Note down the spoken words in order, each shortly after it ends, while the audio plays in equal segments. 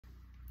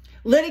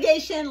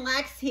Litigation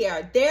Lex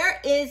here.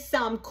 There is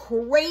some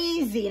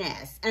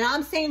craziness, and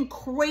I'm saying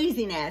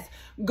craziness,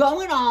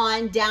 going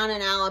on down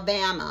in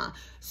Alabama.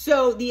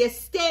 So the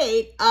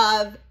estate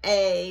of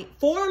a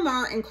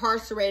former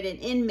incarcerated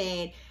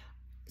inmate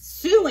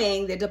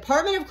suing the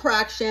Department of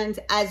Corrections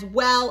as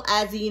well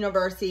as the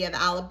University of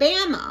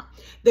Alabama.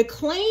 The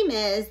claim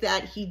is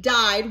that he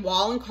died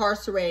while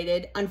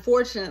incarcerated,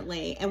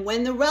 unfortunately, and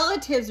when the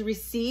relatives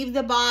received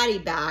the body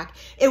back,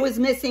 it was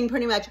missing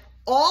pretty much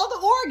all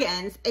the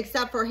organs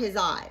except for his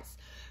eyes.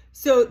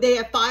 So they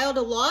have filed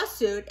a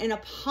lawsuit, and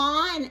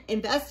upon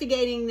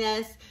investigating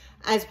this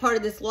as part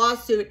of this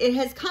lawsuit, it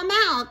has come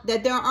out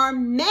that there are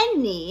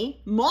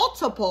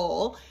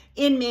multiple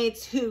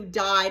inmates who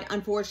died,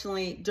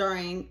 unfortunately,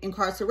 during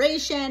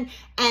incarceration,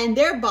 and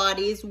their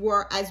bodies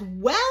were as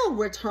well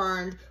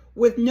returned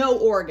with no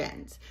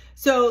organs.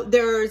 So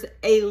there's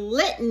a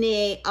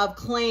litany of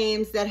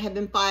claims that have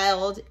been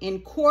filed in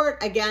court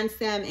against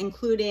them,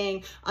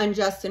 including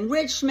unjust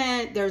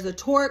enrichment, there's a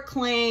tort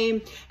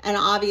claim, and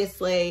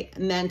obviously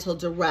mental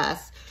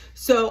duress.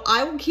 So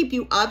I will keep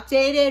you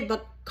updated,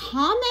 but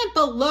comment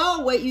below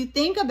what you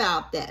think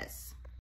about this.